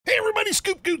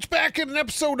everybody, SkapeGote's back in an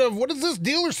episode of, what is this,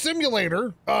 Dealer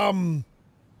Simulator. We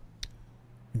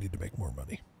need to make more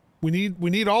money. We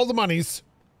need all the monies.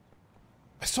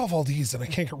 I still have all these and I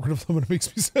can't get rid of them and it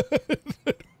makes me sad.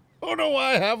 Oh no,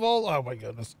 I have all, oh my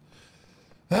goodness.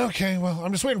 Okay, well,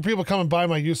 I'm just waiting for people to come and buy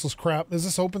my useless crap. Is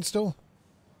this open still?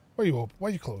 Why are you open? Why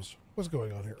are you closed? What's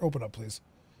going on here? Open up, please.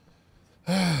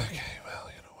 Okay, well,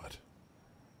 you know what?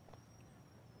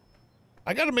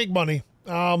 I gotta make money.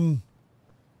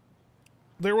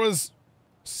 There was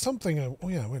something oh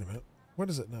yeah, wait a minute. What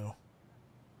is it now?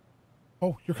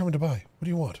 Oh, you're coming to buy. What do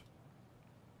you want?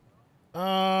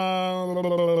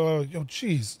 Yo,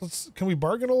 geez. Can we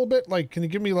bargain a little bit? Like, can you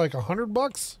give me like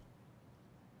 $100?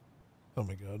 Oh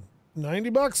my god. 90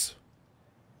 bucks?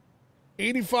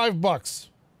 85 bucks.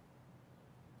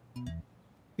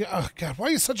 Yeah, oh god, why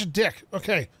are you such a dick?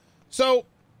 Okay. So,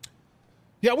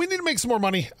 yeah, we need to make some more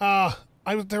money.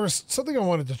 There was something I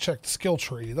wanted to check, the skill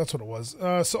tree. That's what it was.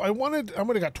 So I would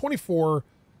have got 24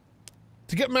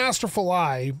 to get Masterful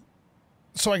Eye,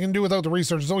 so I can do without the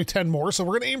research. There's only 10 more, so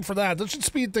we're going to aim for that. That should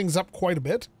speed things up quite a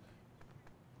bit.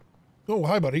 Oh,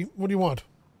 hi, buddy. What do you want?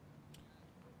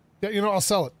 Yeah, you know, I'll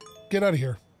sell it. Get out of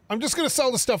here. I'm just going to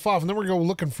sell the stuff off, and then we're going to go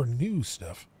looking for new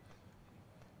stuff.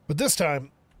 But this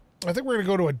time, I think we're going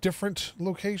to go to a different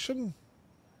location.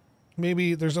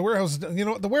 Maybe there's a warehouse. You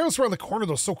know, the warehouse around the corner,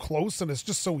 though, is so close, and it's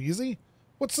just so easy.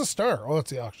 What's the star? Oh,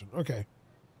 that's the auction. Okay.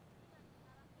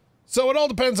 So it all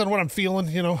depends on what I'm feeling,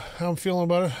 you know, how I'm feeling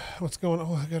about it. What's going on?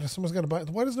 Oh, I got someone's got to buy.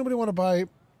 Why does nobody want to buy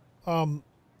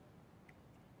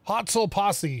Hot Soul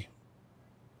Posse?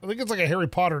 I think it's like a Harry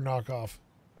Potter knockoff.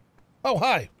 Oh,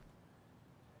 hi.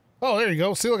 Oh, there you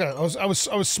go. See, look at it. I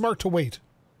was smart to wait.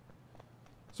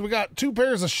 So we got 2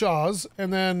 pairs of Shaws,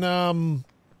 and then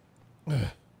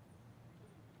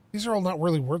these are all not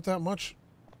really worth that much.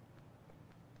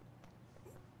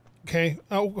 Okay.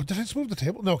 Oh, did I just move the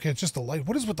table? No, okay, it's just the light.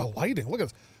 What is with the lighting? Look at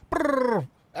this. Brrr.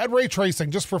 Add ray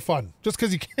tracing just for fun. Just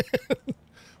because you can.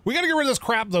 We got to get rid of this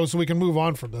crap, though, so we can move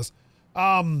on from this.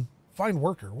 Find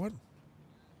worker. What?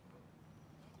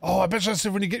 Oh, I bet you that's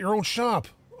when you get your own shop.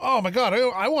 Oh, my God.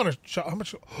 I want a shop. How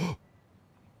much?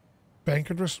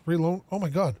 Bank interest, reloan. Oh, my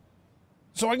God.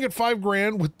 So I can get $5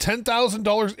 grand with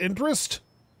 $10,000 interest?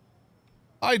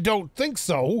 I don't think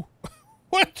so.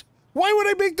 What? Why would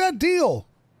I make that deal?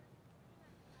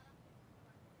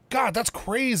 God, that's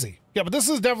crazy. Yeah, but this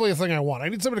is definitely a thing I want. I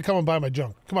need somebody to come and buy my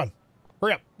junk. Come on.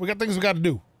 Hurry up. We got things we got to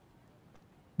do.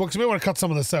 Books, you may want to cut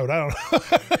some of this out. I don't know.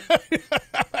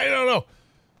 I don't know.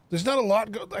 There's not a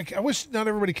lot. Like, I wish not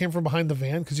everybody came from behind the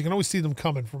van, because you can always see them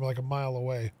coming from like a mile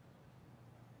away.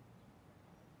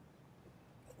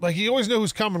 Like, you always know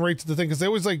who's coming right to the thing, because they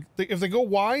always, like, if they go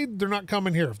wide, they're not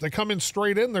coming here. If they come in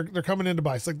straight in, they're coming in to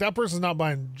buy. It's like, that person's not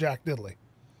buying jack diddly.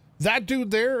 That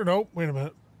dude there, nope, wait a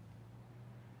minute.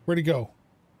 Where'd he go?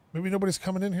 Maybe nobody's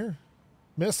coming in here?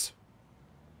 Miss?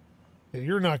 Yeah,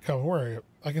 you're not coming. Where are you?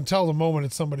 I can tell the moment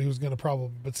it's somebody who's going to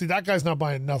probably... But see, that guy's not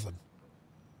buying nothing.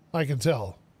 I can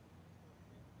tell.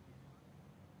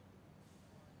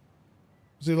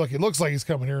 See, look, he looks like he's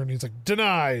coming here, and he's like,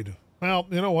 denied. Well,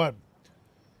 you know what?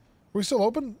 Are we still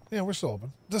open? Yeah, we're still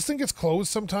open. This thing gets closed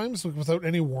sometimes without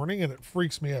any warning, and it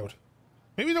freaks me out.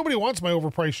 Maybe nobody wants my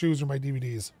overpriced shoes or my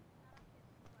DVDs.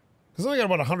 Because I got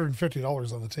about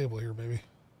 $150 on the table here, maybe.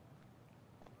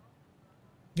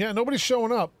 Yeah, nobody's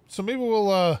showing up. So maybe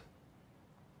we'll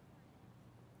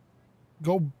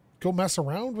go mess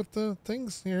around with the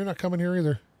things. Yeah, you're not coming here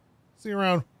either. See you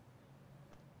around.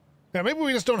 Yeah, maybe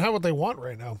we just don't have what they want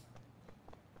right now.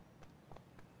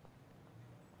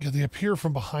 Yeah, they appear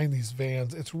from behind these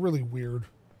vans. It's really weird.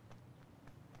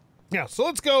 Yeah, so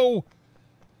let's go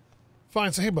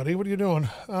find... So, hey, buddy, what are you doing?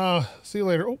 See you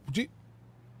later. Oh, gee.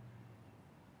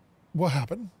 What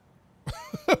happened?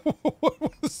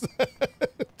 What was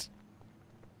that?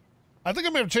 I think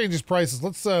I'm gonna change these prices.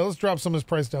 Let's drop some of this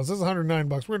price down. So this is 109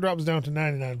 bucks. We're gonna drop this down to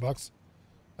 99 bucks,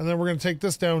 and then we're gonna take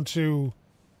this down to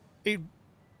eight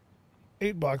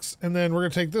bucks, and then we're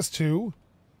gonna take this to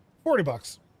 40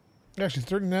 bucks. Actually,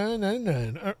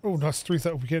 39.99. Oh, no, that's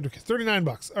 3,000. We can't do 39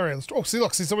 bucks. All right, let's. Oh, see,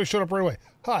 look, see, somebody showed up right away.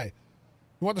 Hi,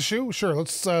 you want the shoe? Sure,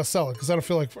 let's sell it because I don't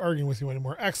feel like arguing with you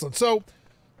anymore. Excellent. So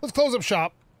let's close up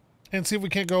shop and see if we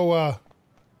can't go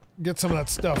get some of that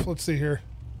stuff. Let's see here.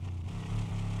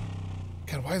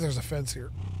 God, why there's a fence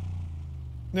here?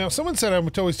 Now, someone said I'm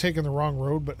always taking the wrong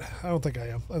road, but I don't think I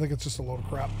am. I think it's just a load of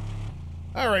crap.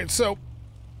 All right, so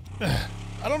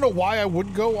I don't know why I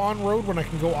would go on road when I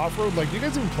can go off road. Like, do you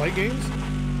guys even play games?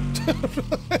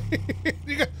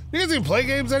 you guys even play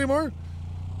games anymore?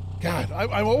 God,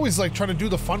 I'm always like trying to do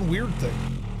the fun, weird thing.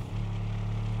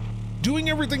 Doing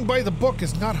everything by the book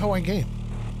is not how I game.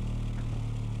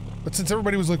 But since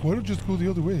everybody was like, why don't you just go the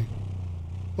other way?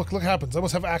 Look what happens. I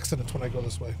must have accidents when I go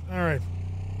this way. All right.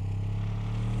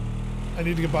 I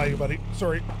need to get by you, buddy.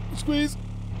 Sorry. Squeeze.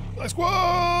 I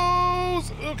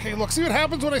squeeze. Okay, look. See what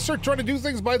happens when I start trying to do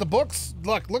things by the books?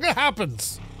 Look what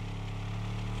happens.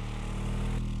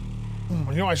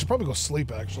 You know, I should probably go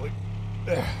sleep, actually.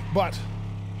 But,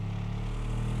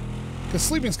 because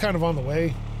sleeping's kind of on the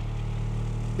way.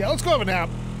 Yeah, let's go have a nap.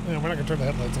 Yeah, we're not going to turn the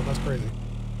headlights on. That's crazy.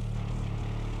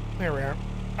 There we are.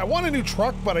 I want a new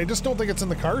truck, but I just don't think it's in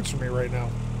the cards for me right now.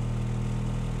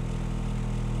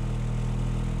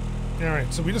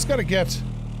 Alright, so we just got to get...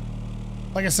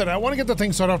 Like I said, I want to get the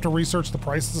thing so I don't have to research the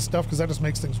prices of stuff, because that just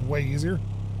makes things way easier.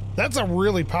 That's a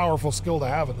really powerful skill to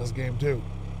have in this game, too.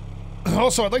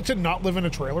 Also, I'd like to not live in a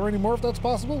trailer anymore, if that's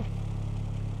possible.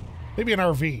 Maybe an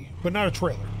RV, but not a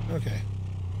trailer. Okay.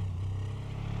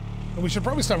 And we should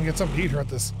probably stop and get something to eat here at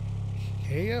this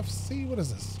KFC? What is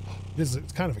this?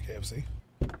 It's kind of a KFC.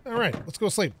 Alright, let's go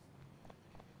sleep.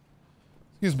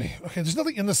 Excuse me. Okay, there's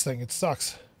nothing in this thing. It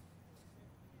sucks.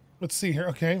 Let's see here.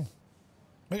 Okay.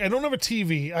 I don't have a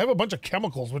TV. I have a bunch of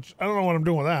chemicals, which I don't know what I'm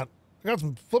doing with that. I got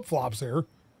some flip-flops here.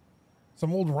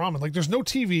 Some old ramen. Like, there's no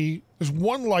TV. There's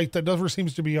one light that never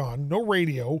seems to be on. No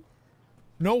radio.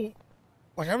 No...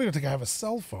 Like, I don't even think I have a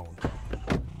cell phone.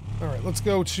 Alright, let's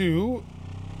go to...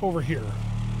 over here.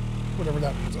 Whatever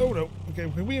that means. Oh, no.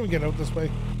 Okay, can we even get out this way?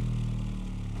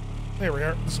 There we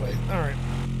are. This way. Alright.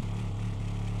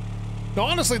 Now,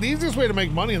 honestly, the easiest way to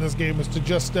make money in this game is to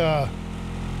just,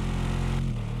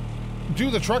 do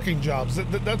the trucking jobs.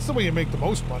 That's the way you make the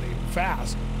most money.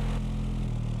 Fast.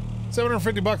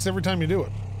 750 bucks every time you do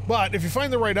it. But if you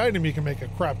find the right item, you can make a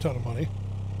crap ton of money.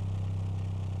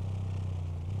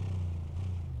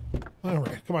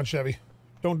 Alright, come on, Chevy.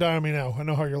 Don't die on me now. I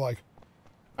know how you're like.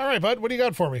 Alright, bud, what do you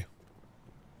got for me?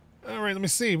 Alright, let me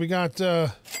see. We got, we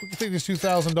can take these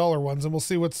 $2,000 ones and we'll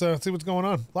see what's going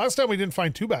on. Last time we didn't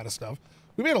find too bad of stuff.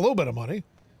 We made a little bit of money.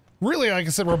 Really, like I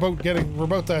said, we're about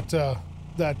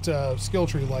that skill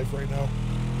tree life right now.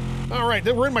 Alright,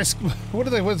 we're in my,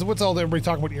 what's all everybody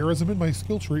talking about eras? I'm in my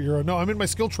skill tree era. No, I'm in my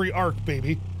skill tree arc,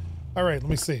 baby. Alright, let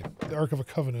me see. The Ark of a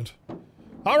Covenant.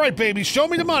 Alright, baby, show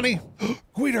me the money!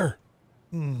 Guider!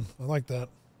 I like that.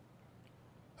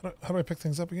 How do I pick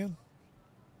things up again?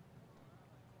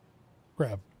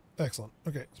 Grab. Excellent.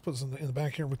 Okay, let's put this in the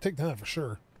back here. We'll take that for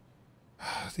sure.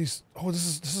 These... Oh,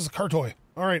 this is a car toy.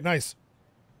 Alright, nice.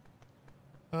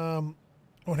 Oh,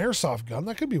 an airsoft gun.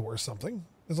 That could be worth something.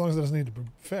 As long as it doesn't need to be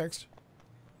fixed.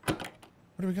 What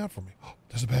do we got for me? Oh,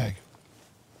 there's a bag.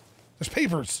 There's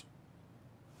papers.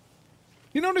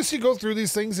 You notice you go through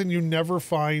these things and you never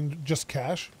find just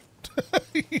cash?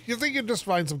 You think you'd just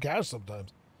find some cash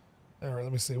sometimes. Alright,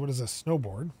 let me see. What is this?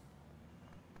 Snowboard.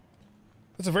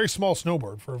 It's a very small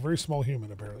snowboard for a very small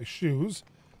human, apparently. Shoes.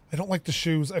 I don't like the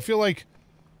shoes. I feel like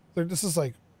this is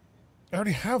like... I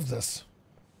already have this.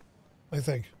 I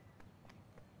think.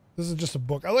 This is just a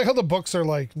book. I like how the books are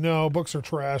like, no, books are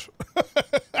trash.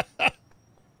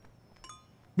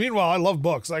 Meanwhile, I love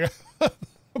books. Like,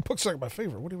 books are like my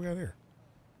favorite. What do we got here?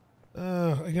 You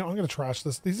know, I'm going to trash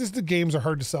this. These the games are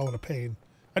hard to sell in a pain.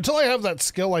 Until I have that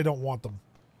skill, I don't want them.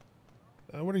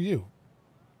 What are you?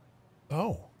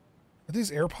 Oh. Are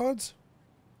these AirPods?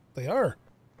 They are.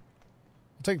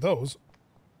 I'll take those.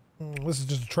 This is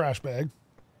just a trash bag.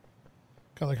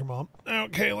 Kind of like your mom.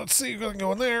 Okay, let's see. We're going to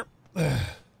go in there.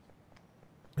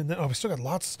 And then, oh, we still got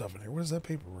lots of stuff in here. What is that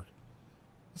paperwork?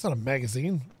 That's not a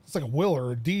magazine. It's like a will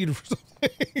or a deed or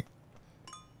something.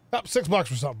 Up $6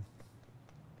 for something.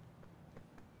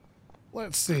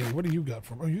 Let's see. What do you got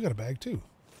for me? Oh, you got a bag too.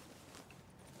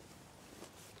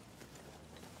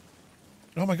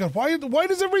 Oh my god, why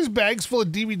does everybody's bags full of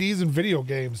DVDs and video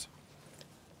games?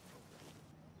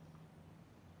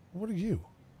 What are you?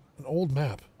 An old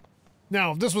map.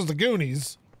 Now, if this was the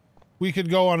Goonies, we could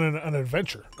go on an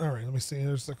adventure. Alright, let me see.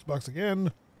 There's $6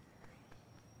 again.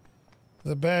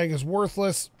 The bag is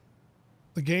worthless.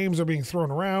 The games are being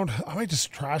thrown around. I might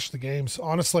just trash the games.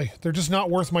 Honestly, they're just not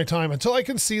worth my time. Until I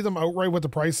can see them outright with the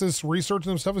prices, researching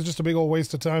them stuff is just a big old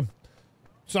waste of time.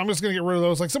 So I'm just going to get rid of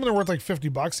those. Like, some of them are worth like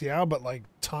 $50, yeah, but like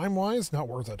time-wise, not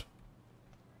worth it.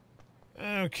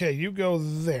 Okay, you go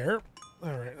there.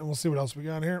 All right, and we'll see what else we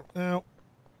got here. Now,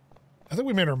 I think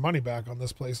we made our money back on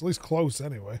this place, at least close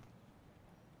anyway.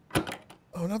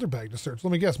 Oh, another bag to search.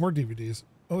 Let me guess, more DVDs.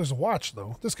 Oh, there's a watch,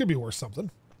 though. This could be worth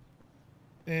something.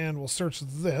 And we'll search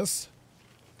this.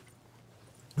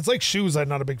 It's like shoes I'm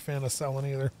not a big fan of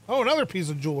selling either. Oh, another piece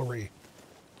of jewelry.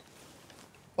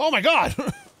 Oh my god!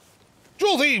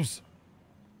 Jewel thieves!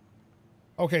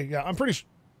 Okay, yeah, I'm pretty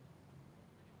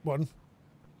One.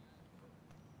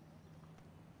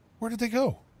 Where did they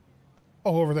go?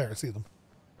 Oh, over there. I see them.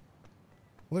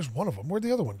 Well, there's one of them. Where'd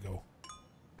the other one go?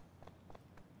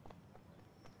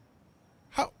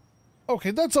 How?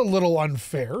 Okay, that's a little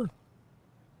unfair.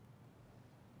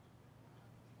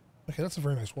 Okay, that's a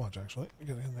very nice watch, actually.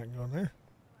 Get in there and go in there.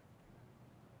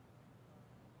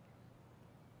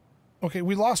 Okay,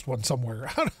 we lost one somewhere.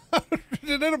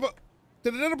 Did it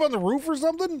end up on the roof or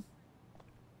something?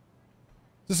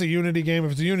 Is this a Unity game?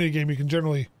 If it's a Unity game, you can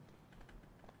generally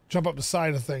jump up the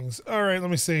side of things. All right, let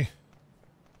me see.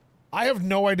 I have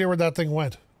no idea where that thing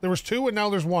went. There was two, and now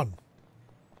there's one.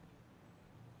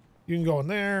 You can go in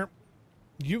there.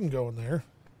 You can go in there.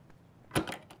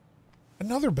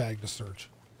 Another bag to search.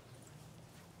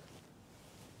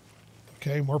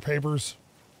 Okay, more papers.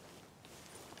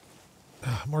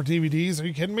 More DVDs. Are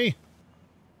you kidding me?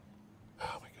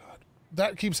 Oh, my God.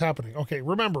 That keeps happening. Okay,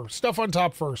 remember, stuff on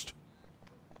top first.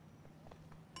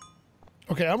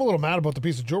 Okay, I'm a little mad about the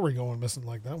piece of jewelry going missing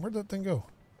like that. Where'd that thing go?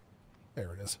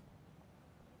 There it is.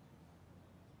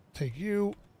 Take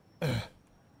you.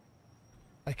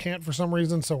 I can't for some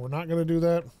reason, so we're not going to do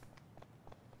that.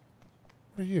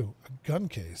 What are you? A gun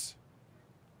case.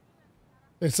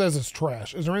 It says it's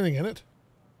trash. Is there anything in it?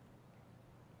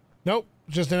 Nope.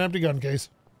 Just an empty gun case.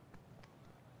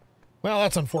 Well,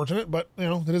 that's unfortunate, but, you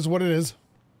know, it is what it is.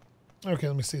 Okay,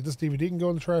 let me see. This DVD can go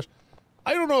in the trash.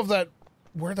 I don't know if that...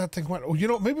 Where that thing went. Oh, you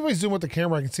know, maybe if I zoom with the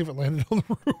camera, I can see if it landed on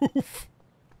the roof.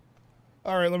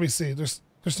 All right, let me see. There's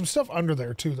some stuff under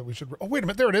there, too, that we should... Oh, wait a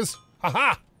minute. There it is.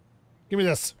 Ha-ha! Give me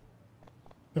this.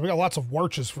 Yeah, we got lots of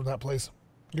warches from that place.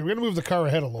 Okay, we're going to move the car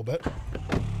ahead a little bit.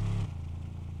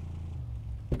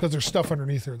 Because there's stuff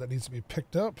underneath here that needs to be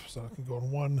picked up. So I can go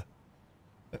in one...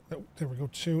 There we go,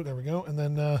 two. There we go. And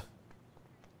then,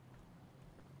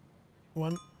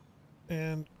 one.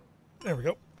 And there we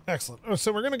go. Excellent. Oh,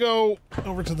 so we're going to go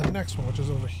over to the next one, which is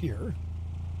over here.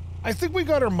 I think we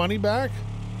got our money back.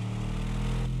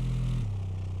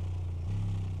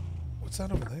 What's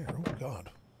that over there? Oh, God.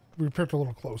 We picked a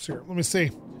little close here. Let me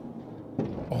see.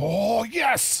 Oh,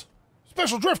 yes!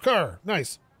 Special drift car.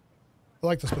 Nice. I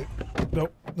like this, please.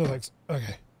 Nope. No thanks.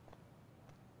 Okay.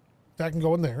 That can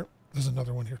go in there. There's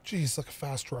another one here. Jeez, like a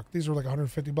fast truck. These are like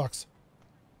 150 bucks.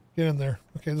 Get in there.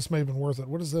 Okay, this may have been worth it.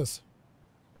 What is this?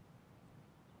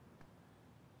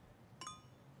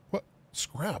 What?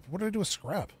 Scrap? What did I do with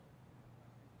scrap?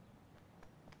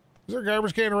 Is there a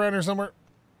garbage can around here somewhere?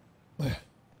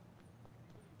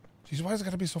 Jeez, why has it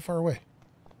got to be so far away?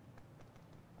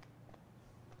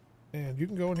 And you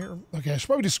can go in here. Okay, I should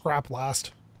probably do scrap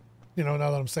last. You know,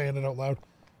 now that I'm saying it out loud.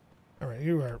 All right,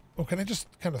 you are... Oh, can I just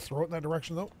kind of throw it in that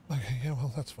direction, though? Okay, yeah,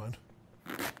 well, that's fine.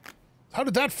 How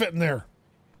did that fit in there?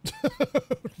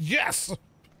 Yes!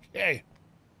 Okay.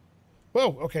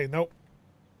 Whoa, okay, nope.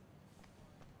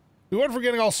 We went from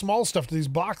getting all small stuff to these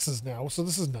boxes now, so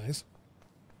this is nice.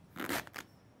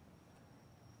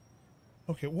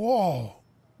 Okay, whoa.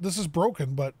 This is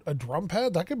broken, but a drum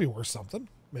pad? That could be worth something.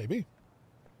 Maybe.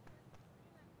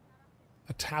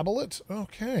 A tablet?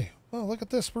 Okay. Oh, look at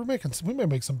this. We may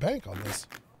make some bank on this.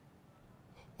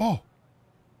 Oh.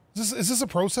 Is this a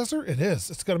processor? It is.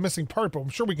 It's got a missing part, but I'm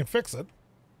sure we can fix it.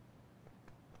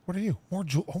 What are you? More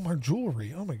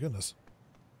jewelry. Oh my goodness.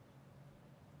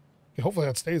 Okay, hopefully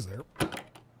that stays there.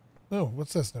 Oh,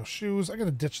 what's this now? Shoes. I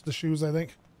gotta ditch the shoes, I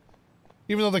think.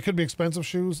 Even though they could be expensive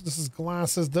shoes. This is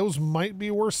glasses. Those might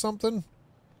be worth something.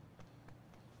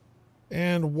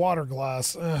 And water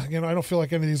glass. Again, I don't feel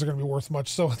like any of these are going to be worth much,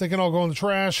 so they can all go in the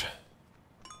trash.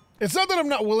 It's not that I'm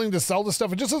not willing to sell this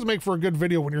stuff. It just doesn't make for a good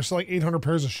video when you're selling 800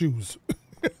 pairs of shoes.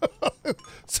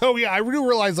 So, yeah, I do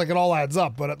realize like it all adds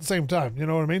up, but at the same time, you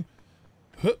know what I mean?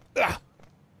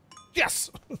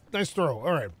 Yes! Nice throw.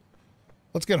 All right.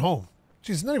 Let's get home.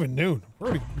 Jeez, it's not even noon. We're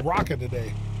already rocking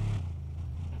today.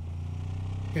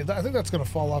 Okay, I think that's going to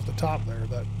fall off the top there,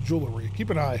 that jewelry. Keep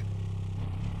an eye.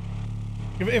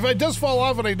 If it does fall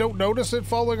off and I don't notice it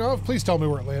falling off, please tell me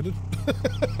where it landed.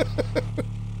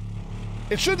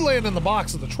 It should land in the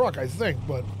box of the truck, I think,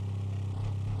 but...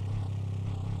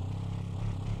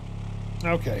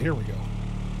 Okay, here we go.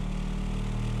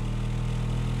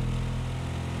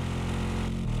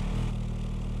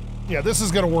 Yeah, this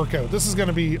is going to work out. This is going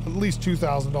to be at least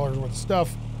 $2,000 worth of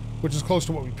stuff, which is close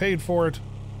to what we paid for it.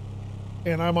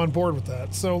 And I'm on board with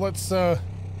that. So let's... Now,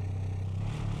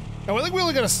 I think we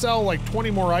only got to sell like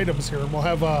 20 more items here, and we'll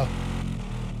have,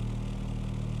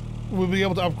 we'll be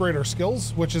able to upgrade our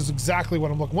skills, which is exactly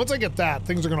what I'm looking. Once I get that,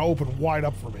 things are going to open wide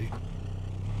up for me.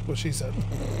 That's what she said.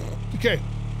 Okay.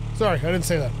 Sorry, I didn't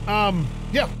say that.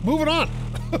 Yeah, moving on.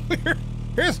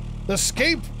 Here's the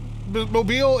Scape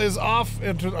mobile is off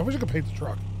into, I wish I could paint the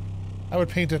truck. I would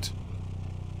paint it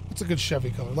It's a good Chevy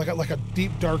color, like a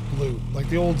deep dark blue, like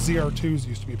the old ZR2s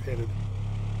used to be painted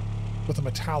with a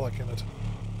metallic in it.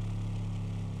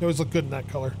 They always look good in that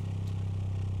color.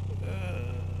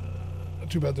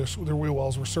 Too bad their wheel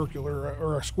wells were circular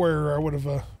or a square. I would have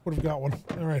got one.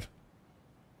 All right.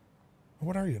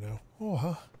 What are you now? Oh,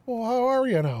 huh. Oh, how are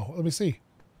you now? Let me see.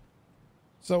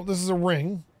 So this is a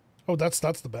ring. Oh, that's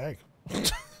the bag.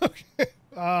 Okay.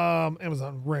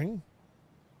 Amazon ring.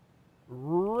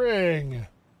 Ring.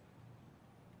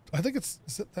 I think is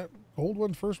it that gold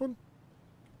one, first one?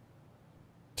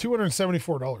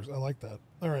 $274. I like that.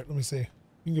 All right, let me see.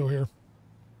 You can go here.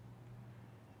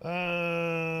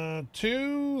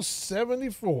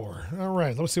 274. All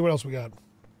right, let's see what else we got.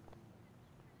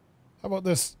 How about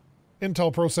this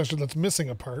Intel processor that's missing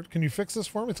a part? Can you fix this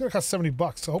for me? It's gonna cost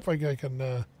 $70, so hopefully I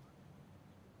can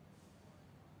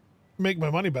make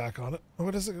my money back on it.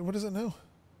 What is it? What is it now?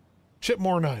 Chip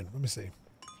more 9. Let me see.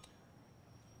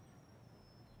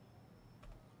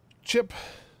 Chip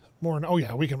more. Oh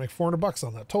yeah, we can make $400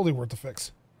 on that. Totally worth the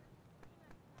fix.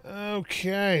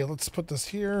 Okay, let's put this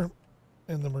here.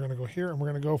 And then we're going to go here, and we're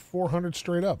going to go 400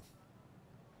 straight up.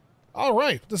 All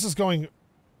right. This is going...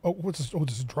 Oh, what's this? Oh,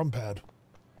 this is a drum pad.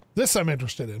 This I'm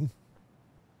interested in.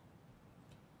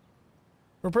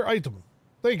 Repair item.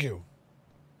 Thank you.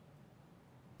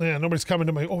 Man, nobody's coming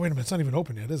to my... Oh, wait a minute. It's not even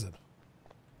open yet, is it?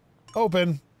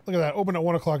 Open. Look at that. Open at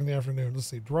 1 o'clock in the afternoon. Let's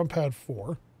see. Drum pad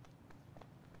 4.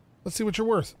 Let's see what you're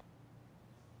worth.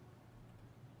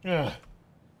 Yeah.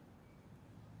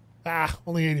 Ah,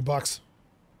 only $80.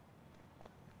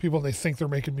 People, they think they're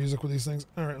making music with these things.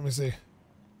 All right, let me see.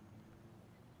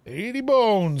 80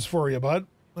 bones for you, bud.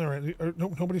 All right,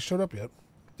 nobody showed up yet.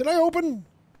 Did I open?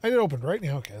 I did open, right?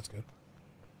 Yeah, okay, that's good.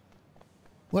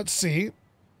 Let's see.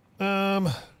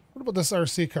 What about this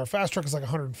RC car? Fast truck is like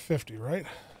 150, right?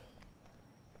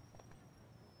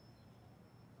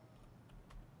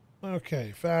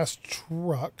 Okay, fast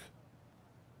truck.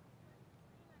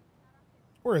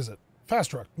 Where is it?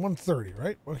 Fast truck, 130,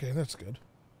 right? Okay, that's good.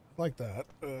 Like that.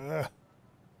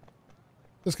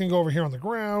 This can go over here on the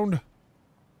ground.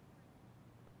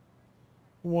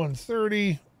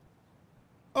 130.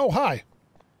 Oh, hi.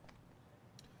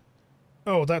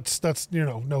 Oh, that's you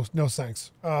know, no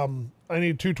thanks. I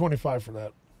need 225 for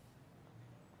that.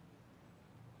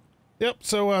 Yep,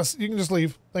 so you can just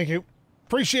leave. Thank you.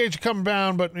 Appreciate you coming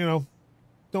down, but you know,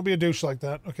 don't be a douche like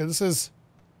that. Okay, this is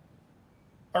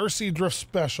RC Drift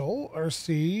Special.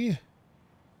 RC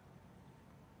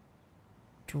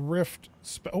Drift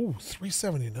oh,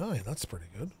 379. That's pretty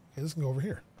good. Okay, this can go over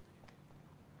here.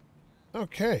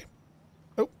 Okay.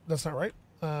 Oh, that's not right.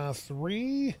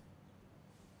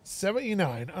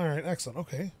 379. All right, excellent.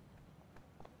 Okay.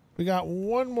 We got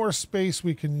one more space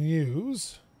we can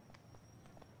use.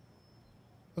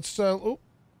 Let's look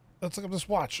up this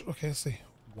watch. Okay, let's see.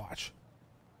 Watch.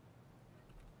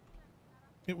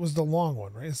 It was the long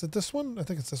one, right? Is it this one? I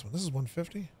think it's this one. This is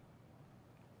 150.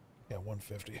 Yeah,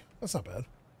 150. That's not bad.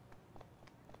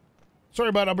 Sorry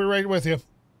about it. I'll be right with you.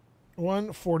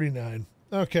 149.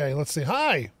 Okay, let's see.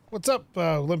 Hi. What's up,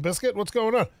 Limp Bizkit? What's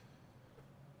going on?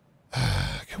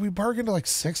 Can we bargain to like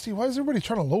 60? Why is everybody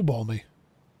trying to lowball me?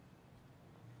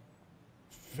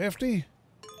 50?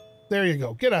 There you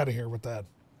go. Get out of here with that.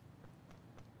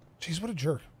 Jeez, what a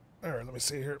jerk. All right, let me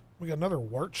see here. We got another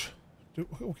watch.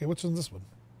 Okay, what's in this one?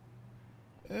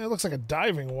 It looks like a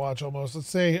diving watch almost. Let's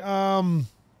say,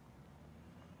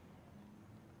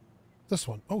 this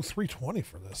one. Oh, 320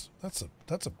 for this. That's a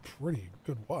pretty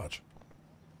good watch.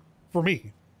 For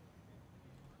me.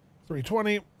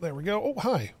 320. There we go. Oh,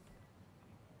 hi.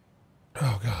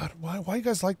 Oh, God. Why you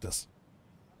guys like this?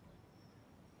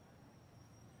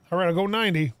 All right, I'll go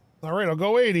 90. All right, I'll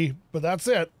go 80, but that's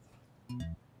it.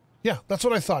 Yeah, that's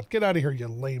what I thought. Get out of here, you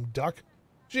lame duck.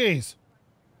 Jeez.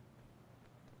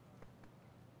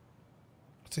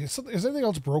 Let's see, is anything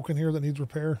else broken here that needs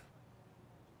repair?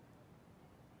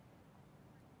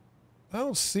 I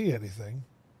don't see anything.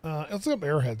 Let's look up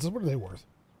airheads. What are they worth?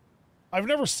 I've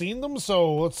never seen them,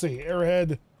 so let's see.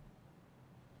 Airhead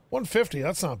 150.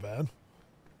 That's not bad.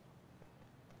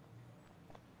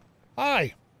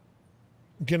 Hi.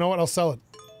 You know what? I'll sell it.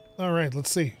 All right,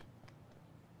 let's see.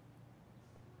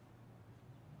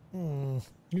 You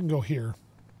can go here.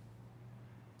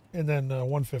 And then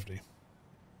 150.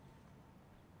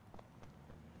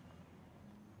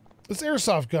 This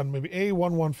airsoft gun, maybe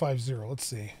A1150. Let's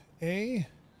see. A1150.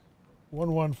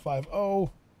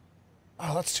 Oh,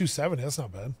 that's 270. That's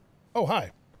not bad. Oh,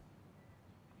 hi.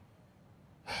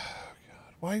 God,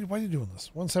 why are you doing this?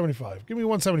 175. Give me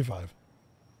 175.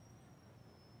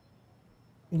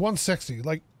 160.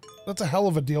 Like, that's a hell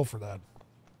of a deal for that.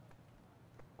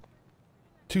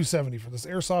 270 for this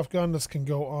airsoft gun. This can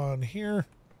go on here.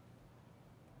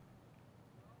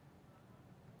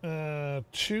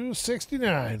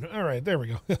 269. All right, there we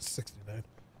go. 69.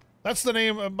 That's the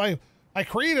name of my. I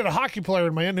created a hockey player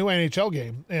in my new NHL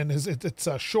game, and it's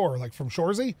Shore, like from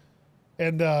Shoresy,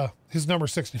 and his number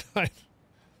 69. Let's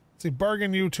see,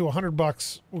 bargain you to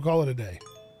 $100. We'll call it a day.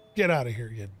 Get out of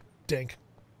here, you dink.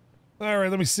 All right,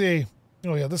 let me see.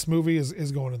 Oh yeah, this movie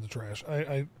is going in the trash.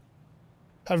 I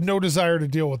have no desire to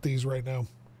deal with these right now.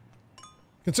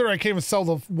 Consider I can't even sell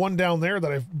the one down there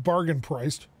that I've bargain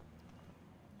priced.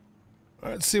 All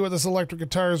right, let's see what this electric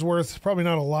guitar is worth. Probably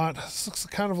not a lot. This looks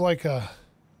kind of like a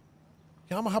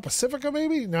Yamaha Pacifica,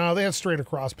 maybe? No, they had straight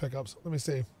across pickups. Let me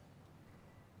see.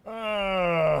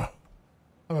 I'm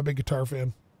a big guitar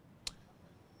fan.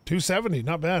 270,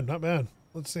 not bad, not bad.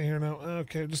 Let's see here now.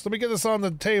 Okay, just let me get this on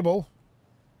the table.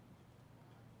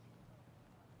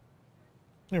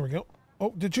 There we go.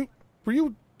 Oh, were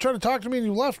you trying to talk to me and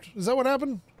you left? Is that what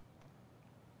happened?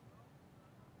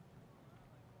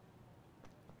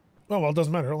 Oh, well, it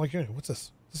doesn't matter. I don't like you. What's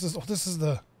this? This is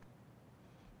the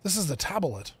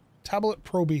tablet. Tablet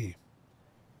Pro B.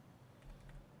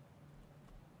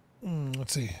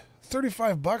 Let's see.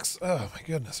 $35? Oh, my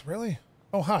goodness. Really?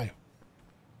 Oh, hi.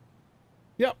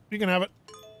 Yep, you can have it.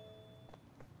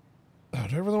 Oh,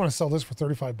 do I really want to sell this for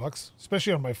 $35?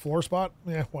 Especially on my floor spot?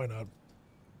 Yeah, why not?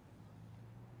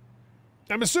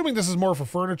 I'm assuming this is more for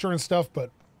furniture and stuff,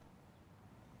 but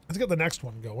let's get the next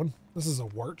one going. This is a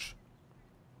Warch.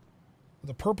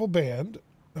 The purple band.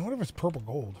 I wonder if it's purple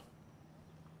gold.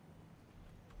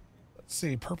 Let's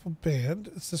see. Purple band.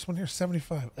 It's this one here,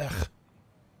 75. Ugh.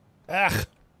 Ugh.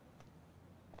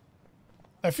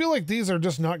 I feel like these are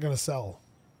just not going to sell.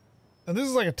 And this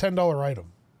is like a $10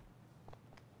 item.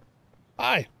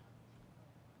 Hi.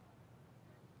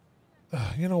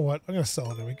 You know what? I'm going to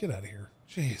sell it anyway. Get out of here.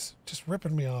 Jeez. Just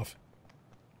ripping me off.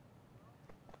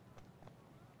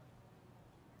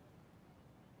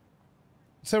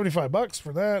 $75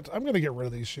 for that. I'm going to get rid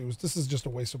of these shoes. This is just a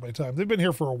waste of my time. They've been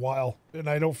here for a while, and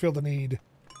I don't feel the need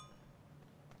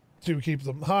to keep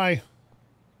them. Hi.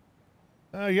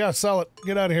 Yeah, sell it.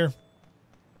 Get out of here.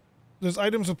 There's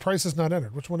items with prices not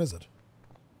entered. Which one is it?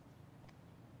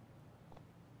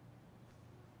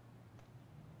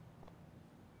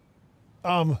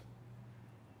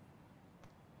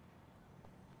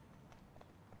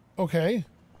 Okay.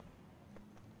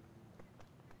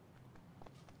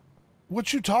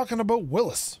 What you talking about,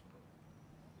 Willis?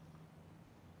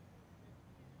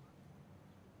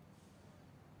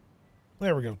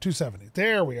 There we go, 270.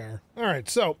 There we are. All right,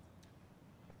 so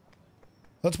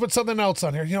let's put something else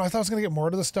on here. You know, I thought I was going to get more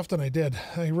out of this stuff than I did.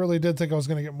 I really did think I was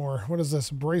going to get more. What is this?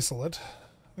 Bracelet.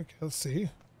 Okay, let's see.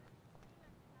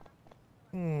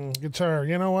 Guitar.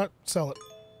 You know what? Sell it.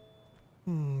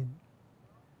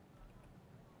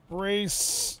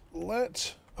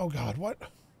 Bracelet. Oh, God, what?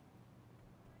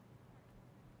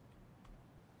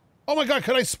 Oh, my God,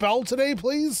 could I spell today,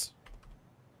 please?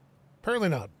 Apparently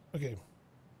not. Okay.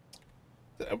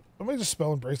 Am I just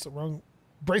spelling bracelet wrong?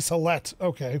 Bracelet.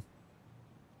 Okay.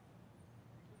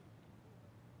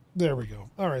 There we go.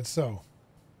 All right, so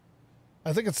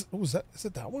I think it's, oh, is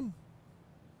it that one?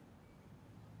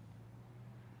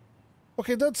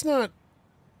 Okay, that's not.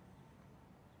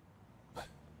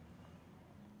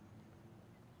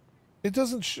 It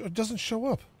doesn't show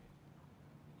up.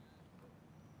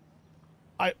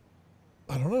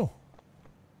 I don't know.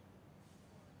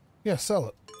 Yeah, sell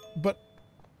it. But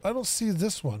I don't see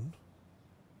this one.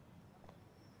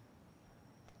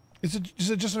 Is it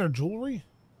just in our jewelry?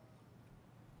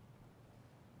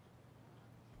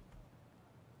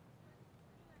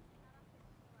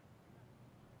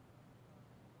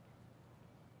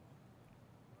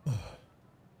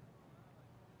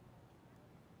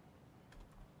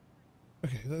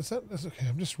 Okay, that's okay.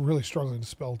 I'm just really struggling to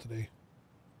spell today.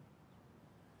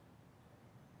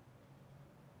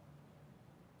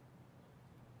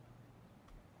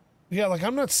 Yeah, like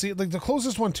I'm not seeing, like the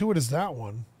closest one to it is that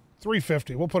one.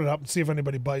 350. We'll put it up and see if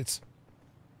anybody bites.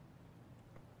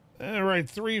 All right,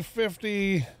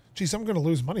 350. Geez, I'm going to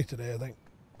lose money today, I think.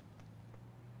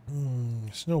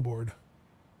 Snowboard.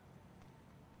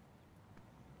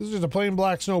 This is just a plain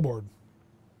black snowboard.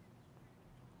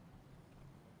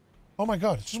 Oh my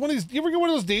God, it's just one of these, you ever get one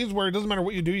of those days where it doesn't matter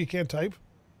what you do, you can't type?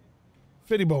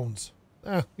 Fitty bones.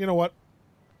 You know what?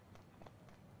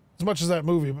 As much as that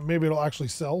movie, but maybe it'll actually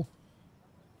sell.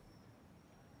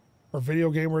 Or video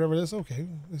game, or whatever it is. Okay,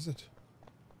 is it?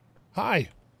 Hi.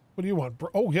 What do you want?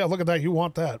 Oh, yeah, look at that. You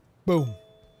want that. Boom.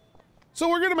 So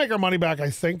we're going to make our money back, I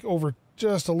think, over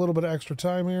just a little bit of extra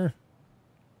time here.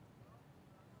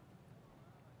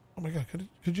 Oh my god,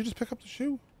 could you just pick up the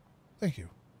shoe? Thank you.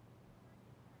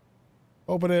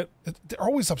 Open it. They're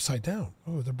always upside down.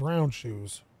 Oh, the brown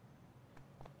shoes.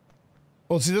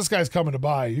 Well, see, this guy's coming to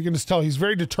buy. You can just tell he's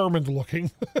very determined looking.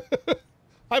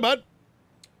 Hi, bud.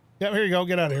 Yeah, here you go.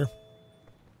 Get out of here.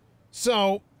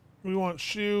 So, we want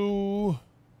shoe.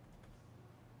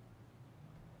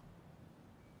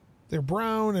 They're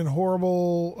brown and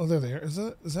horrible. Oh, they're there. Is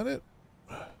that it?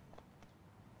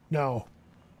 No.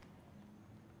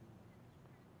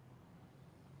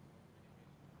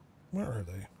 Where are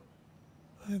they?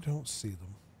 I don't see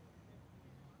them.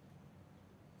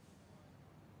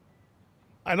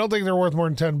 I don't think they're worth more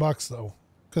than $10 though,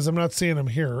 because I'm not seeing them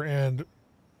here. And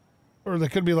or they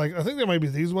could be like, I think they might be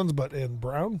these ones, but in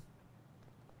brown.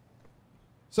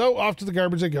 So off to the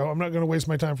garbage they go. I'm not going to waste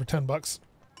my time for $10.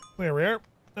 There we are.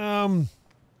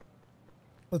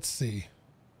 Let's see.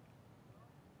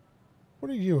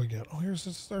 What are you again? Oh, here's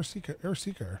this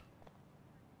RC car.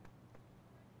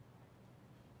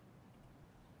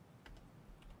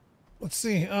 Let's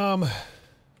see.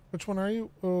 Which one are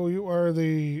you? Oh, you are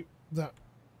that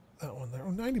one there.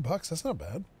 Oh, $90. That's not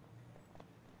bad.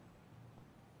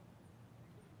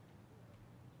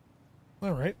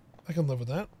 All right, I can live with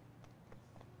that.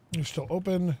 You're still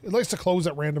open. It likes to close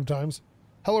at random times.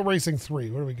 Hello Racing 3.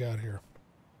 What do we got here?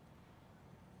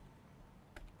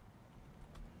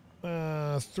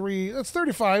 3. That's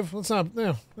 35. That's not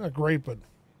not great, but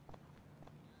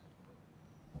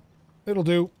it'll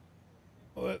do.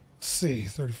 Let's see.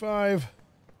 35.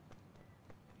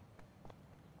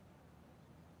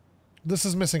 This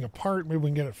is missing a part. Maybe we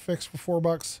can get it fixed for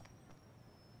 $4.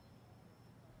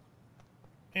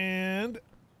 And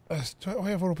oh, I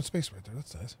have an open space right there.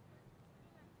 That's nice.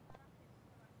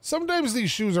 Sometimes these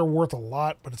shoes are worth a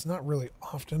lot, but it's not really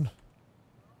often.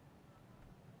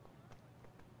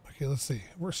 Okay, let's see.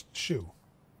 Where's shoe?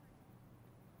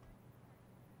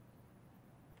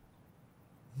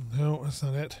 No, that's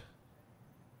not it.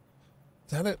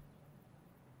 Is that it?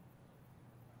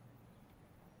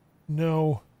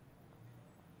 No.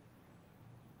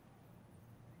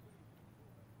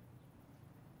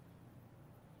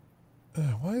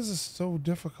 Why is this so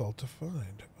difficult to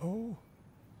find? Oh.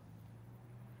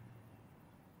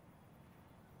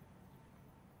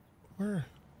 Where?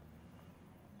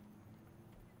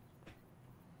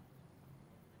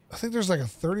 I think there's like a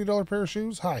 $30 pair of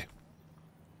shoes. Hi.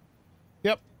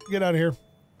 Yep, get out of here.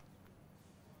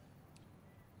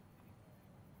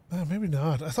 Maybe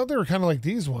not. I thought they were kind of like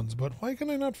these ones, but why can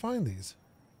I not find these?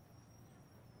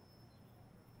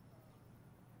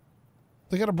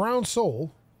 They got a brown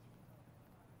sole.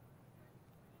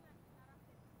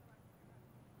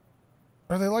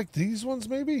 Are they like these ones,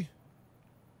 maybe?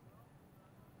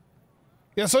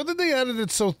 Yeah, so I think they added it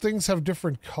so things have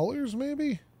different colors,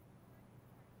 maybe?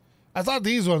 I thought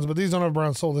these ones, but these don't have a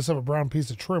brown sole. They just have a brown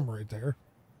piece of trim right there.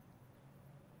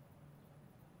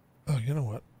 Oh, you know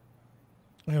what?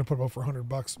 I'm going to put them up for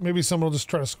 $100. Maybe someone will just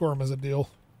try to score them as a deal.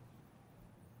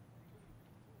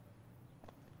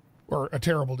 Or a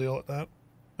terrible deal at that.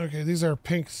 Okay, these are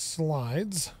pink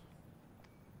slides.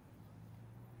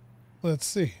 Let's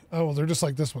see. Oh, well, they're just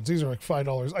like this ones. These are like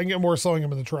 $5. I can get more selling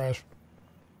them in the trash.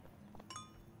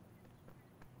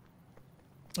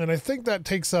 And I think that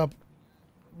takes up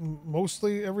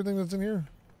mostly everything that's in here.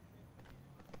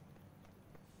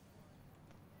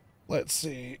 Let's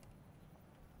see.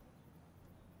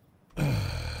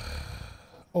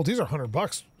 Oh, these are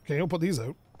 $100. Okay, I'll put these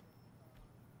out.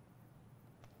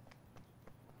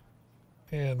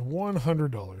 And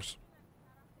 $100.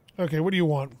 Okay, what do you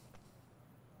want?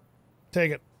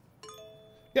 Take it.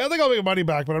 Yeah, I think I'll make money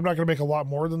back, but I'm not going to make a lot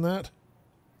more than that.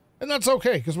 And that's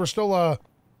okay, because we're still, oh,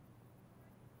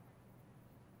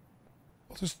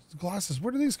 there's glasses.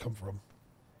 Where do these come from?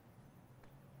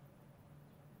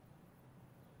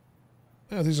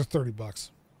 Yeah, these are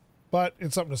 $30. But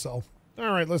it's something to sell.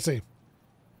 All right, let's see.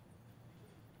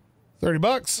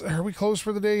 $30. Are we closed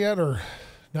for the day yet, or...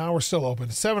 No, we're still open.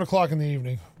 It's 7 o'clock in the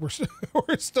evening. We're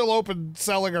still open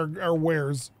selling our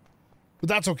wares. But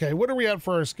that's okay. What are we at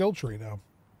for our skill tree now?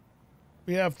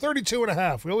 We have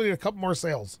 32.5. We only need a couple more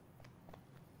sales.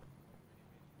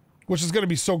 Which is going to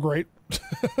be so great.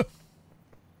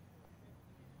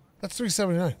 That's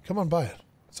 $379. Come on, buy it.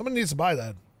 Someone needs to buy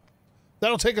that.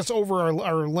 That'll take us over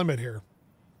our limit here.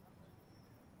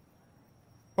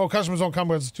 Oh, customers don't come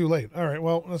because it's too late. All right,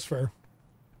 well, that's fair.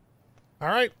 All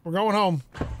right, we're going home.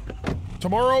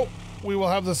 Tomorrow, we will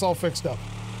have this all fixed up.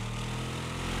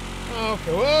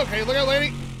 Okay, well, okay, look out,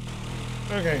 lady.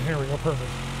 Okay, here we go, perfect.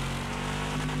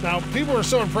 Now, people were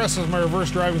so impressed with my reverse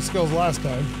driving skills last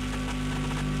time.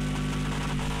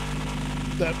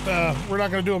 that we're not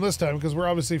going to do them this time because we're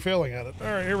obviously failing at it. All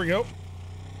right, here we go.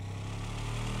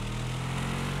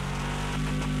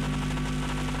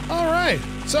 All right,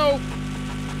 so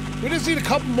we just need a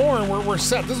couple more and we're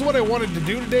set. This is what I wanted to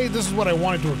do today. This is what I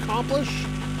wanted to accomplish.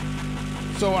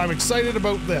 So I'm excited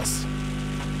about this.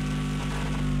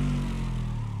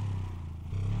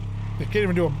 I can't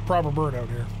even do a proper burnout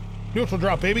here. Neutral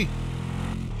drop, baby.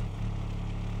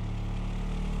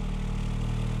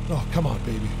 Oh, come on,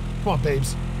 baby. Come on,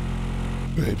 babes.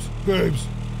 Babes.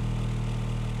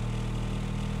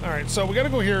 All right, so we got to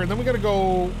go here, and then we got to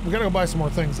go buy some more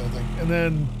things, I think. And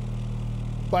then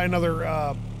buy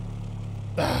another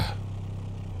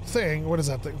thing. What is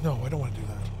that thing? No, I don't want to do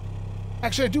that.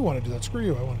 Actually, I do want to do that. Screw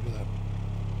you, I want to do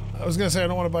that. I was going to say I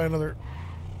don't want to buy another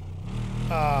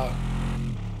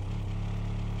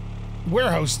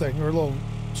warehouse thing or a little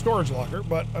storage locker,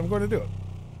 but I'm going to do it.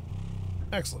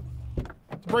 Excellent.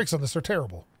 The brakes on this are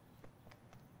terrible.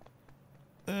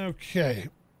 Okay.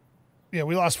 Yeah,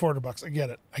 we lost $400. I get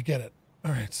it.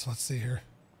 All right, so let's see here.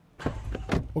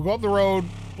 We'll go up the road.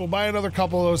 We'll buy another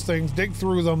couple of those things, dig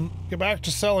through them, get back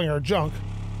to selling our junk,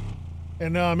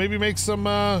 and maybe make some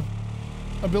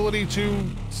ability to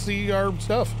see our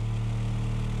stuff.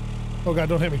 Oh, God,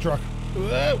 don't hit me, truck.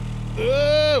 Whoa.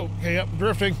 Whoa. Okay, yep,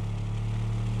 drifting.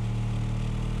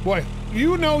 Boy,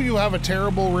 you know you have a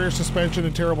terrible rear suspension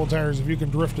and terrible tires if you can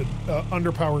drift it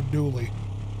underpowered dually.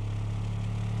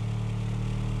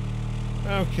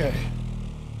 Okay.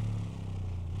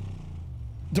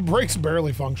 The brakes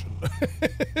barely function.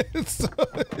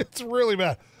 it's really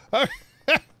bad.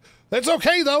 That's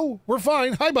okay, though. We're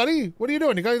fine. Hi, buddy. What are you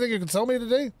doing? You got anything you can sell me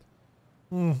today?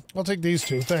 I'll take these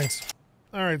two. Thanks.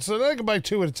 All right, so then I can buy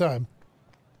two at a time.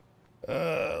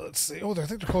 Let's see. Oh, I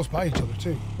think they're close by each other,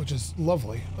 too, which is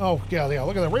lovely. Oh, yeah.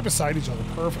 Look at that. Right beside each other.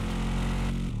 Perfect.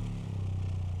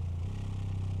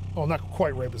 Oh, not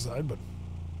quite right beside, but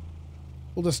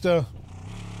we'll just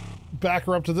back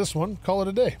her up to this one. Call it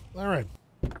a day. All right.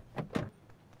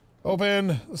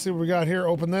 Open. Let's see what we got here.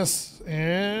 Open this.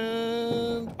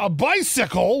 And a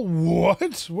bicycle?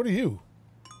 What? What are you?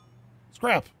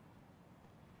 Scrap.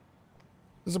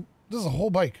 This is a whole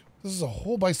bike. This is a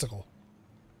whole bicycle.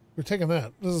 We're taking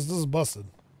that. This is busted.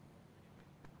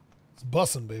 It's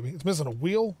busting, baby. It's missing a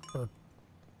wheel, or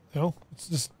you know, it's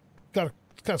just kind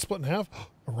of split in half.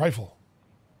 A rifle.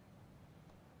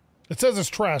 It says it's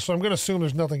trash, so I'm going to assume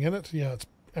there's nothing in it. Yeah, it's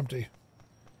empty.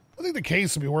 I think the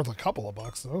case would be worth a couple of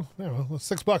bucks, though. Yeah, well, it's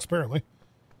 $6 apparently.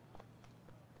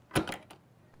 What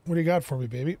do you got for me,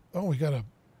 baby? Oh, we got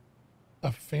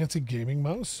a fancy gaming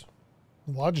mouse.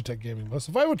 Logitech gaming mouse.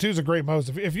 The 502 is a great mouse.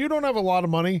 If you don't have a lot of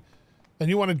money and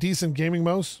you want a decent gaming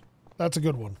mouse, that's a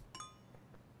good one.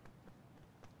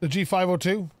 The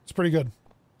G502, it's pretty good.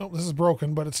 Oh, this is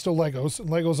broken, but it's still Legos, and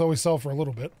Legos always sell for a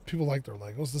little bit. People like their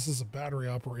Legos. This is a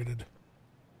battery-operated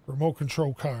remote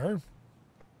control car.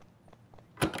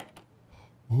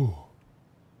 Ooh.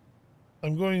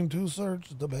 I'm going to search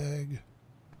the bag.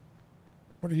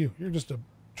 What are you? You're just a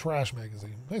trash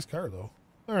magazine. Nice car, though.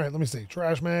 All right, let me see.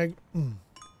 Trash mag. And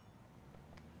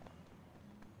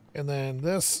then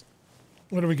this.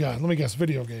 What do we got? Let me guess.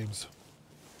 Video games.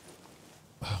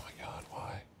 Oh, my God.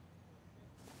 Why?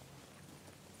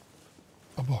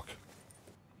 A book.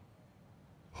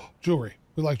 Jewelry.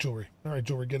 We like jewelry. All right,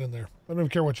 jewelry. Get in there. I don't even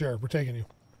care what you are. We're taking you.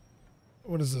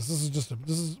 What is this? This is just a...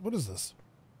 What is this?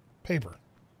 Paper.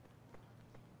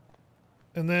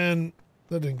 And then...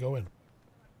 That didn't go in.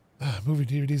 Movie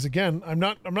DVDs again. I'm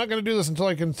not going to do this until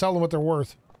I can tell them what they're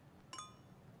worth.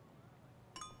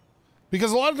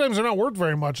 Because a lot of times they're not worth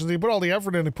very much. They put all the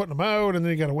effort into putting them out, and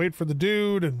then you got to wait for the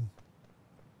dude, and...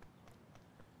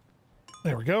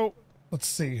 There we go. Let's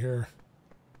see here.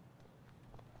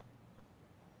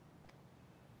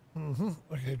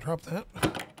 Okay, drop that.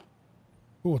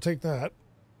 Ooh, we'll take that.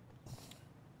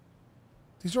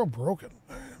 These are all broken.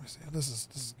 All right, let me see. This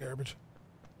is garbage.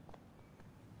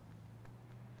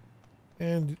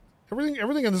 And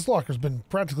everything in this locker's been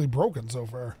practically broken so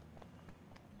far.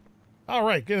 All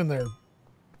right, get in there,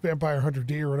 Vampire Hunter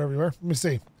D or whatever you are. Let me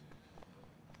see.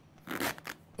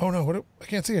 Oh no, I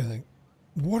can't see anything.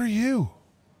 What are you?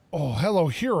 Oh, hello,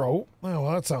 hero. Oh,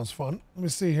 well, that sounds fun. Let me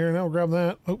see here. Now we'll grab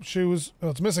that. Oh, shoes. Oh,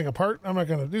 it's missing a part. I'm not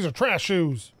gonna. These are trash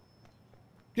shoes.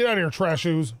 Get out of here, trash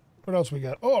shoes. What else we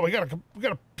got? Oh, we got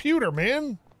a pewter,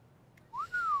 man.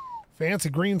 Fancy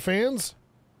green fans.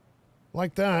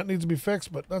 Like that. Needs to be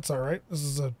fixed, but that's all right. This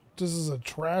is a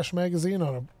trash magazine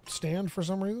on a stand for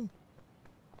some reason.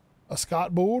 A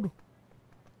Scott board.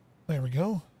 There we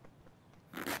go.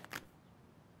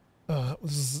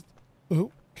 This is.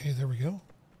 Ooh, okay, there we go.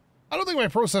 I don't think my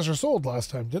processor sold last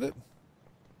time, did it?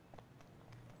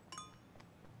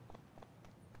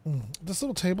 This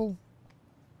little table,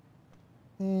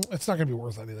 it's not going to be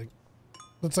worth anything.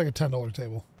 That's like a $10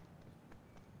 table.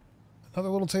 Another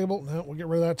little table. No, we'll get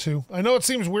rid of that too. I know it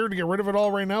seems weird to get rid of it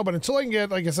all right now, but until I can get,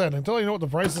 like I said, until I know what the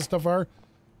prices of stuff are,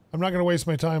 I'm not going to waste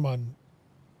my time on...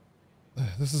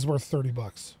 This is worth 30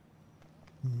 bucks.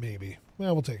 Maybe.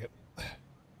 Yeah, we'll take it.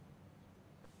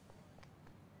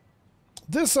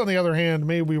 This, on the other hand,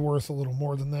 may be worth a little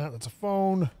more than that. That's a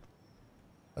phone.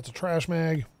 That's a trash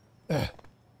mag. What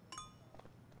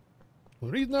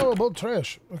do you know about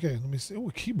trash? Okay, let me see. Oh,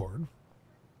 a keyboard.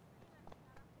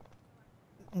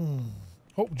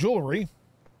 Oh, jewelry.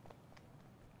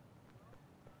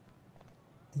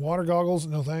 Water goggles.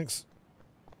 No, thanks.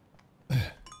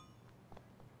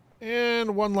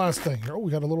 And one last thing here. Oh,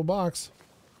 we got a little box.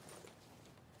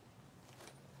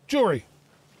 Jewelry.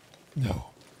 No.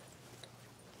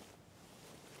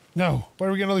 No. Why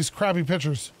are we getting all these crappy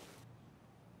pictures?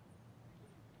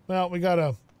 Well, we got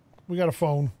a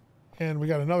phone, and we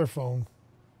got another phone.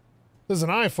 This is an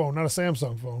iPhone, not a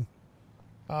Samsung phone.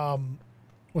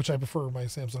 Which I prefer my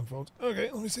Samsung phones. Okay,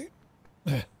 let me see.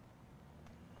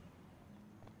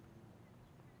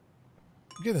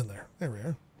 Get in there. There we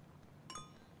are.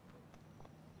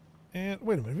 And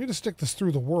wait a minute. If you just stick this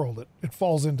through the world, it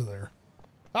falls into there.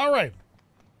 All right.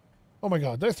 Oh my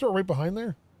God. Did I throw it right behind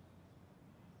there?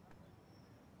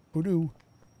 Badoo.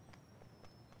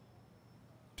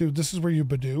 Dude, this is where you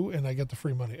badoo and I get the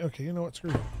free money. Okay, you know what?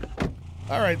 Screw you.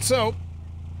 All right, so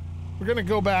we're going to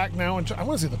go back now and I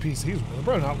want to see the PCs. They're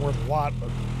probably not worth a lot, but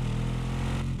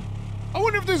I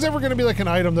wonder if there's ever going to be like an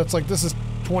item that's like, this is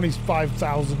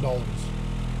 $25,000.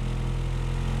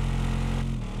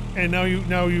 And now you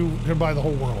can buy the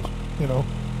whole world, you know?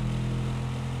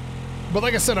 But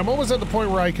like I said, I'm almost at the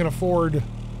point where I can afford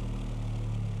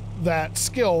that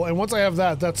skill, and once I have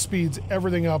that, that speeds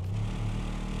everything up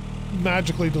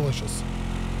magically delicious.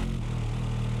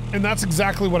 And that's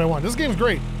exactly what I want. This game's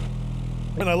great,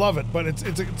 and I love it, but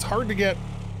it's hard to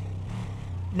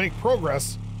make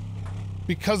progress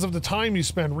because of the time you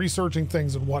spend researching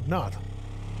things and whatnot.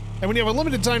 And when you have a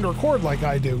limited time to record like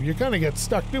I do, you kind of get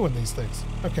stuck doing these things.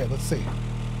 Okay, let's see.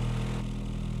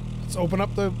 Let's open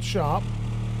up the shop.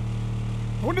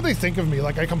 What do they think of me?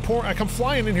 Like I come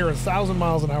flying in here at 1,000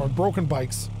 miles an hour, broken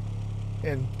bikes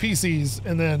and PCs,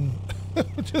 and then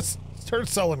just start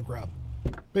selling crap.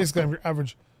 Basically, I'm your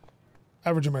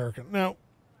average American. Now,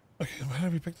 okay, why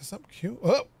have you picked this up? Q?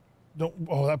 Oh, don't.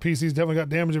 Oh, that PC's definitely got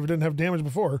damage if it didn't have damage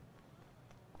before.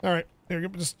 All right, here,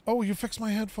 just. Oh, you fixed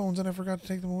my headphones and I forgot to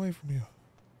take them away from you.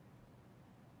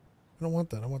 I don't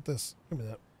want that. I want this. Give me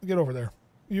that. Get over there.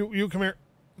 You come here.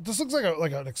 This looks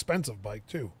like an expensive bike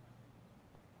too.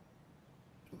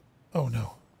 Oh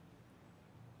no.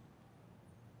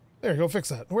 There, go fix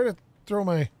that. Where did I throw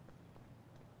my...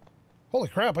 Holy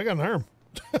crap, I got an arm.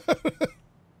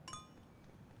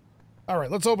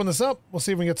 Alright, let's open this up. We'll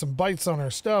see if we can get some bites on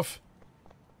our stuff.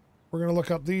 We're going to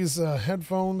look up these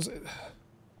headphones.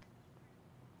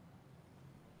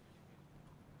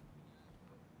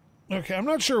 Okay, I'm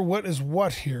not sure what is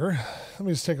what here. Let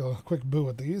me just take a quick boo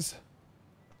at these.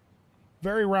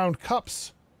 Very round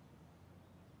cups.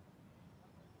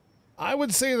 I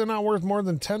would say they're not worth more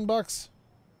than 10 bucks.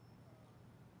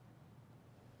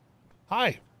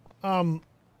 Hi.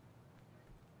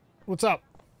 What's up?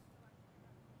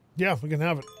 Yeah, we can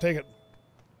have it. Take it.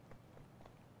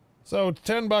 So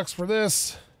 10 bucks for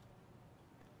this.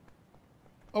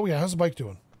 Oh yeah, how's the bike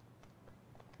doing?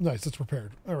 Nice, it's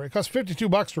repaired. All right, it costs 52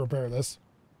 bucks to repair this.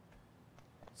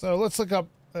 So let's look up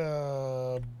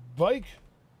bike.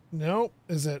 No,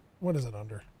 what is it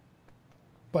under?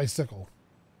 Bicycle.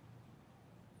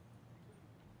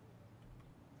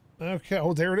 Okay,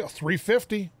 oh, there it is.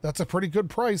 $350. That's a pretty good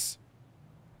price.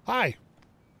 Hi.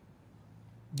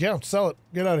 Yeah, sell it.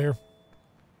 Get out of here.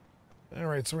 All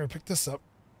right, so we're going to pick this up.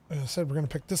 Like I said, we're going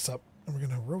to pick this up, and we're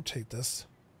going to rotate this.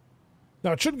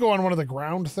 Now, it should go on one of the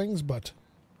ground things, but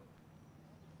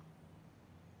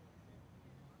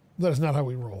that is not how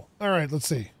we roll. All right, let's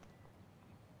see.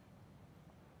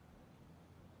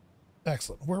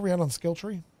 Excellent. Where are we at on the skill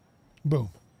tree? Boom.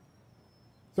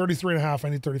 33.5. I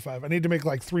need 35. I need to make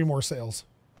like 3 more sales.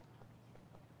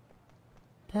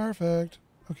 Perfect.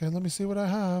 Okay, let me see what I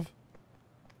have.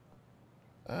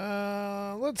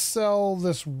 Let's sell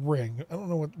this ring. I don't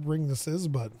know what ring this is,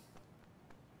 but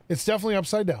it's definitely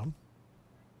upside down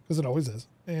because it always is.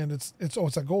 And it's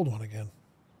that gold one again.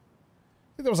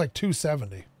 I think that was like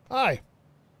 270. Hi.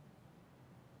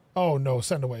 Oh no,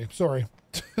 send away. Sorry.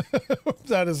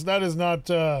 that is not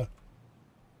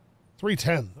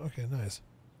 310. Okay, nice.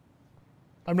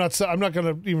 I'm not going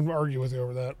to even argue with you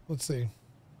over that. Let's see.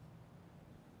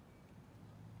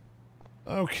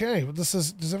 Okay, but this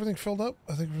is everything filled up?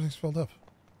 I think everything's filled up.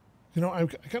 You know, I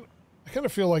kind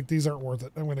of feel like these aren't worth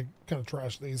it. I'm going to kind of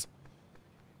trash these.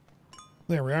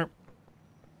 There we are.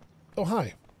 Oh,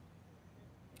 hi.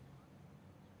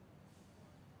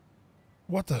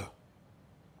 What the?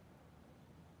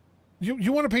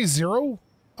 You want to pay 0?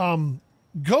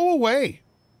 Go away.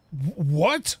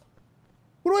 What?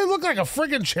 What do I look like, a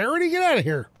friggin' charity? Get out of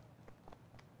here.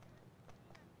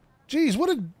 Jeez, what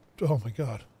a... Oh my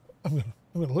god. I'm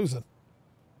gonna lose it.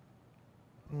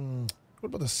 What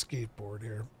about the skateboard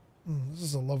here? This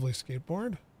is a lovely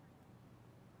skateboard.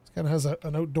 It kind of has an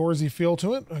outdoorsy feel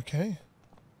to it. Okay.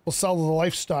 We'll sell the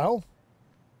lifestyle.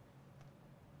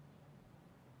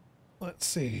 Let's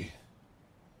see.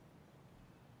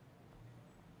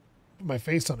 Put my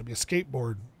face on it, be a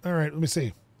skateboard. All right, let me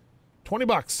see. 20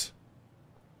 bucks.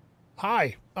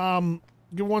 Hi.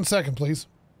 Give 1 second, please.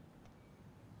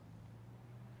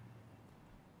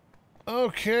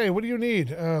 Okay, what do you need?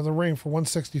 The ring for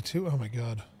 162. Oh my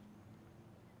god.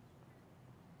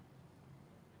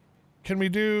 Can we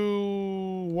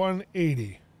do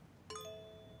 180?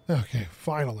 Okay,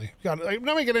 finally. God, I'm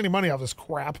not making any money off this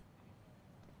crap.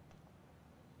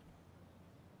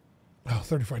 Oh,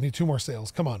 34. I need 2 more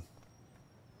sales. Come on.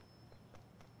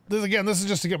 This is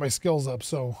just to get my skills up,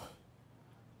 so...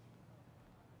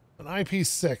 An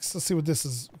IP6. Let's see what this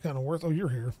is kind of worth. Oh, you're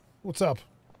here. What's up?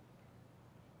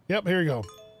 Yep, here you go.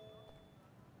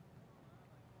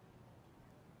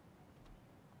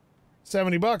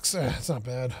 70 bucks. It's not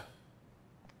bad.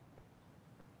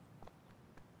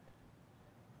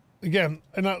 Again,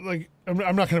 I'm not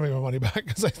going to make my money back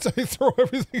because I throw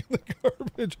everything in the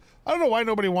garbage. I don't know why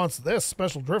nobody wants this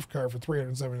special drift car for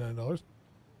 $379,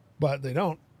 but they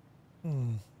don't.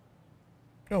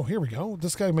 Oh, here we go.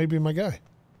 This guy may be my guy.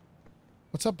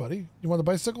 What's up, buddy? You want the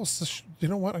bicycle? You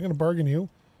know what? I'm going to bargain you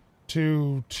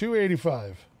to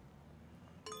 $285.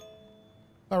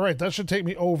 All right, that should take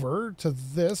me over to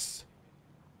this.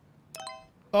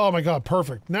 Oh my god,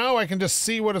 perfect. Now I can just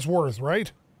see what it's worth,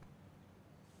 right?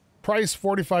 Price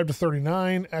 45 to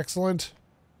 39. Excellent.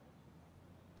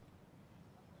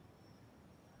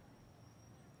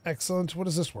 Excellent. What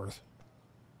is this worth?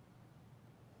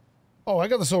 Oh, I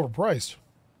got this overpriced.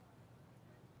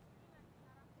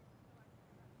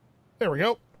 There we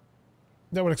go.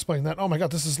 That would explain that. Oh my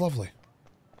god, this is lovely.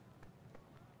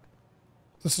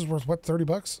 This is worth what, 30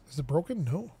 bucks? Is it broken?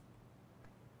 No.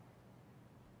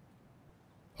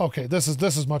 Okay, this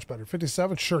is much better.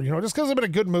 57, sure. You know, just because I'm in a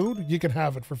good mood, you can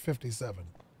have it for 57.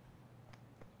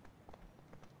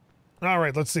 All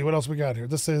right, let's see what else we got here.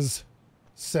 This is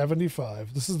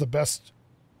 75. This is the best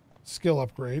skill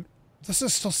upgrade. This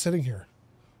is still sitting here.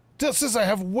 This is, I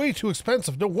have way too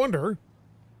expensive. No wonder.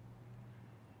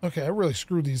 Okay, I really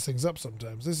screw these things up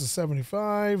sometimes. This is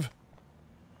 75.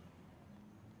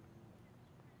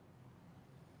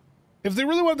 If they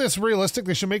really want this realistic,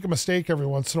 they should make a mistake every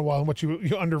once in a while in which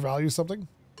you undervalue something.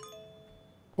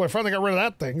 Well, I finally got rid of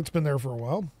that thing. It's been there for a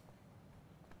while. Look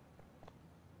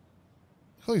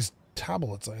at all these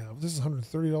tablets I have. This is a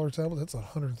 $130 tablet. That's a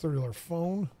 $130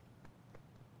 phone.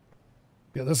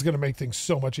 Yeah, this is going to make things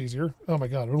so much easier. Oh my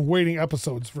god, I've been waiting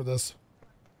episodes for this.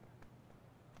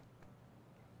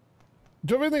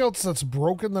 Do I have anything else that's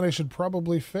broken that I should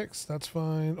probably fix? That's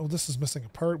fine. Oh, this is missing a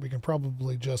part. We can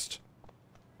probably just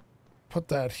put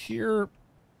that here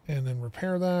and then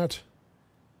repair that.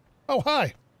 Oh,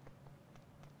 hi.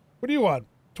 What do you want?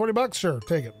 20 bucks? Sure,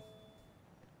 take it.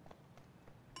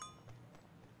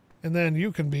 And then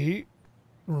you can be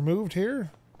removed here.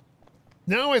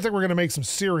 Now I think we're going to make some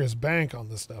serious bank on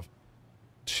this stuff.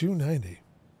 $290.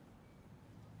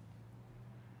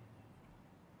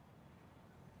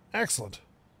 Excellent.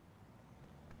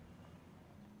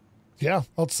 Yeah,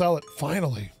 I'll sell it.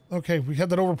 Finally. Okay, we had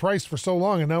that overpriced for so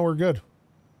long and now we're good.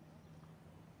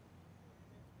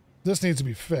 This needs to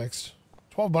be fixed.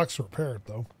 12 bucks to repair it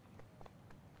though.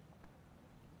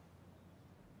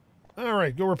 All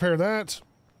right, go repair that.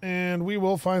 And we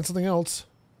will find something else.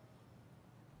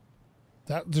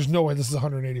 There's no way this is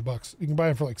 180 bucks. You can buy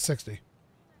it for like 60.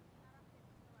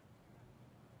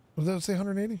 Did that say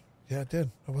 180? Yeah, it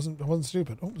did. I wasn't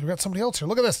stupid. Oh, we got somebody else here.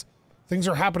 Look at this. Things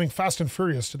are happening fast and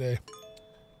furious today.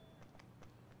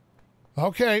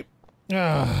 Okay.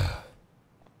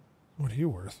 What are you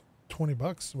worth? 20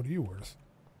 bucks? What are you worth?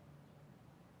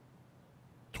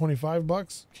 25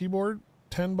 bucks? Keyboard?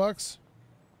 10 bucks?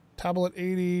 Tablet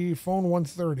 80, phone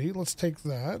 130. Let's take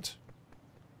that.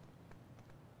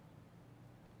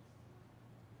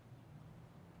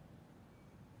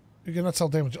 You cannot sell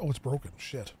damage. Oh, it's broken.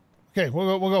 Shit. Okay,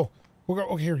 we'll go.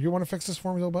 Okay, here. You want to fix this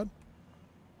for me, little bud?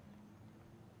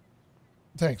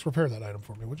 Thanks. Repair that item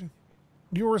for me, would you?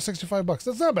 You were 65 bucks.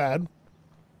 That's not bad.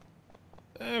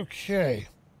 Okay.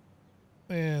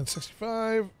 And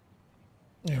 65.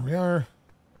 There we are.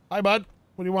 Hi, bud.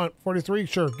 What do you want? 43?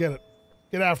 Sure, get it.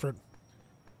 Get after it.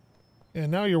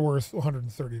 And now you're worth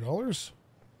 $130.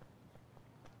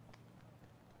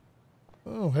 Oh,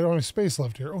 I don't have any space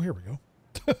left here. Oh, here we go.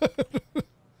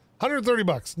 130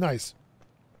 bucks. Nice.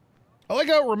 I like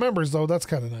how it remembers, though. That's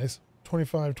kind of nice.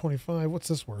 25, 25. What's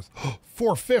this worth?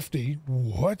 450.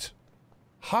 What?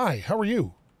 Hi, how are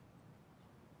you?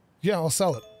 Yeah, I'll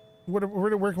sell it.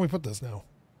 Where can we put this now?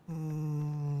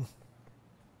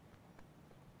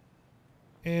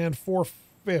 And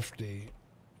 450.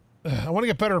 I want to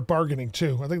get better at bargaining,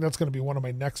 too. I think that's going to be one of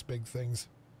my next big things.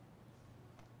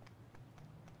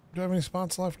 Do I have any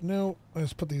spots left? No. I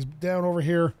just put these down over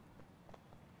here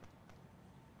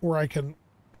where I can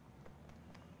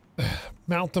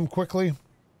mount them quickly.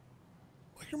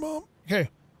 Like your mom. Okay.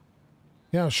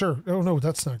 Yeah, sure. Oh, no,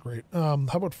 that's not great. How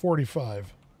about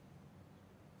 45?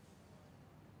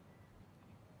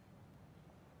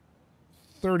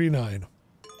 39.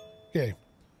 Okay.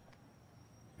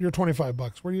 You're 25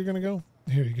 bucks. Where are you going to go?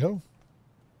 Here you go.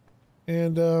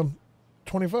 And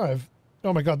 25.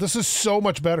 Oh my God, this is so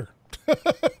much better.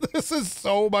 This is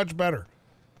so much better.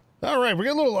 All right, we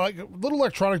got little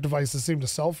electronic devices seem to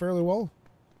sell fairly well.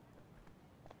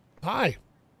 Hi.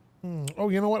 Oh,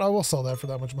 you know what? I will sell that for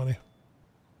that much money.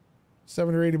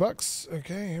 70 or 80 bucks.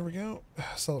 Okay, here we go.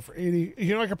 Sell it for 80.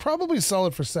 You know, I could probably sell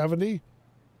it for 70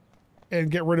 and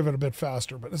get rid of it a bit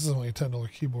faster, but this is only a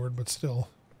 $10 keyboard, but still.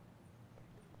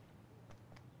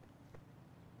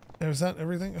 Is that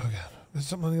everything? Oh, God. There's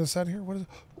something on the other side here? What is it?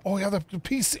 Oh, yeah, the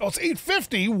PC. Oh, it's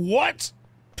 $850. What?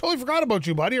 Totally forgot about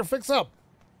you, buddy. Here, fix up.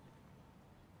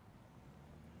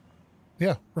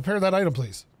 Yeah, repair that item,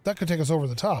 please. That could take us over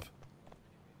the top.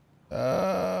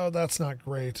 That's not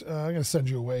great. I'm going to send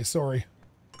you away. Sorry.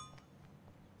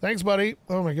 Thanks, buddy.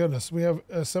 Oh, my goodness. We have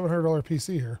a $700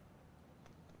 PC here.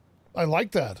 I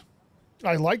like that.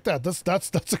 I like that.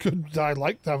 That's a good... I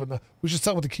like having that. We should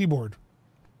sell with the keyboard.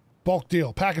 Bulk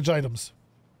deal. Package items.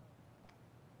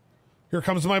 Here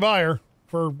comes my buyer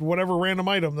for whatever random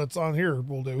item that's on here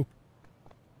will do.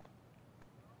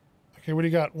 Okay, what do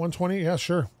you got? 120? Yeah,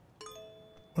 sure.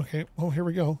 Okay, oh, here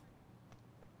we go.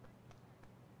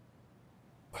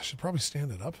 I should probably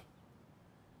stand it up.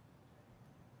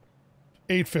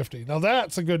 850. Now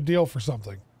that's a good deal for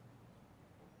something.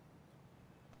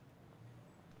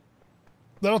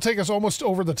 That'll take us almost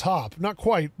over the top. Not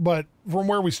quite, but from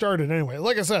where we started anyway.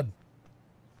 Like I said,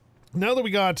 now that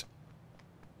we got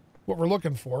what we're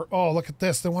looking for. Oh, look at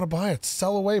this. They want to buy it.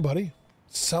 Sell away, buddy.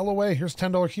 Sell away. Here's a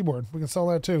 $10 keyboard. We can sell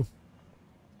that too.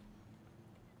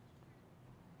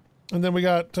 And then we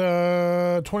got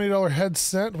 $20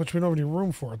 headset, which we don't have any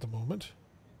room for at the moment.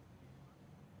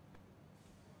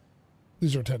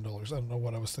 These are $10. I don't know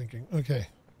what I was thinking. Okay.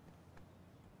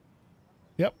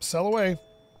 Yep, sell away.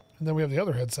 And then we have the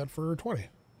other headset for 20.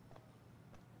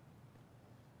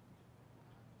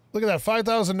 Look at that,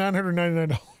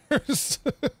 $5,999.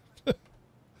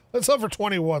 Let's sell for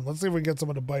 21. Let's see if we can get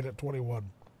someone to bite at 21.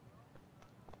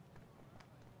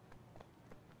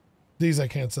 These I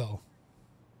can't sell.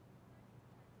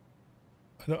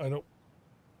 I don't.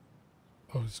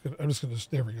 Oh, I'm just gonna.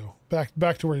 There we go.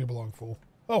 Back to where you belong, fool.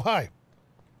 Oh, hi.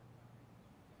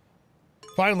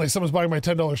 Finally, someone's buying my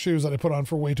 $10 shoes that I put on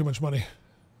for way too much money.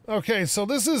 Okay, so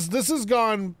this has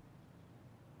gone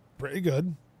pretty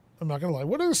good. I'm not gonna lie.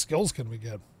 What other skills can we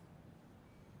get?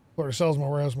 Order sells more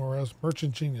warehouse.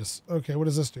 Merchant genius. Okay, what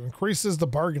does this do? Increases the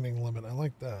bargaining limit. I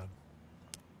like that.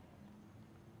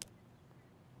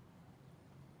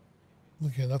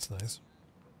 Okay, that's nice.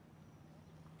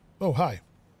 Oh, hi.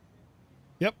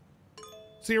 Yep.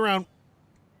 See you around.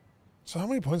 So how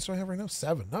many points do I have right now?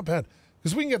 7. Not bad.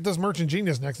 Because we can get this merchant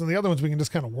genius next, and the other ones we can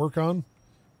just kind of work on.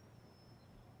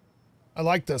 I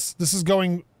like this. This is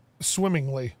going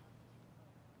swimmingly.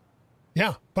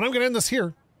 Yeah, but I'm going to end this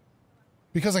here.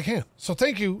 Because I can. So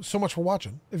thank you so much for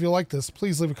watching. If you like this,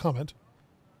 please leave a comment.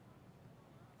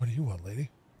 What do you want, lady?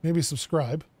 Maybe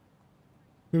subscribe.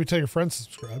 Maybe tell your friends to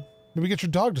subscribe. Maybe get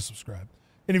your dog to subscribe.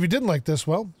 And if you didn't like this,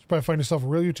 well, you probably find yourself a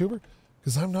real YouTuber.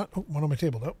 Because I'm not... Oh, one on my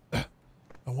table. No.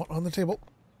 I want on the table.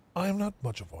 I am not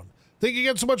much of one. Thank you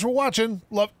again so much for watching.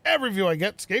 Love every view I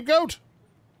get. SkapeGote.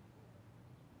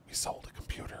 We sold a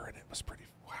computer and it was pretty...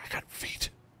 I got feet.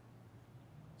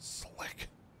 Slick.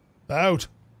 Out.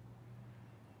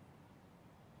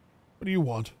 What do you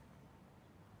want?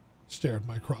 Stare at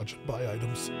my crotch and buy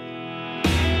items.